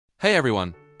Hey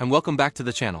everyone, and welcome back to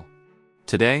the channel.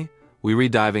 Today, we're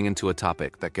diving into a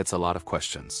topic that gets a lot of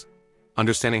questions.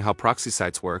 Understanding how proxy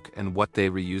sites work and what they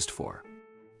reused for.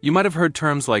 You might have heard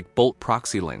terms like bulk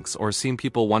proxy links or seen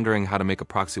people wondering how to make a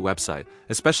proxy website,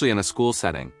 especially in a school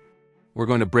setting. We're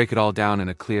going to break it all down in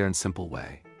a clear and simple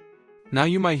way. Now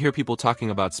you might hear people talking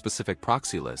about specific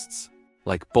proxy lists,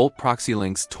 like bulk proxy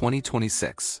links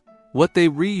 2026. What they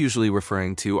usually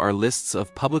referring to are lists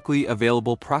of publicly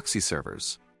available proxy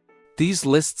servers. These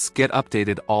lists get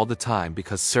updated all the time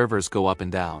because servers go up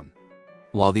and down.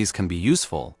 While these can be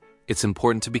useful, it's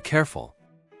important to be careful.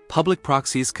 Public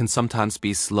proxies can sometimes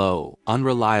be slow,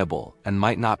 unreliable, and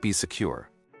might not be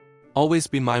secure. Always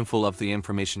be mindful of the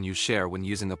information you share when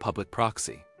using a public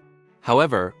proxy.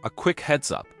 However, a quick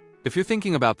heads up. If you're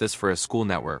thinking about this for a school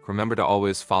network, remember to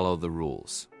always follow the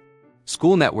rules.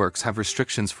 School networks have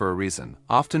restrictions for a reason,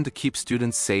 often to keep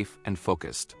students safe and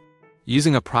focused.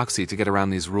 Using a proxy to get around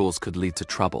these rules could lead to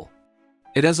trouble.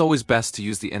 It is always best to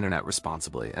use the internet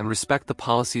responsibly and respect the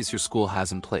policies your school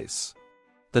has in place.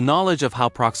 The knowledge of how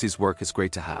proxies work is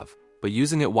great to have, but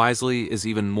using it wisely is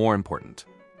even more important.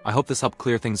 I hope this helped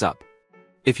clear things up.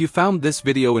 If you found this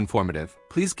video informative,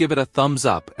 please give it a thumbs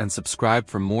up and subscribe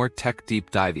for more tech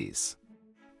deep dives.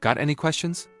 Got any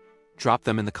questions? Drop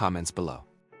them in the comments below.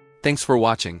 Thanks for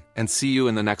watching, and see you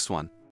in the next one.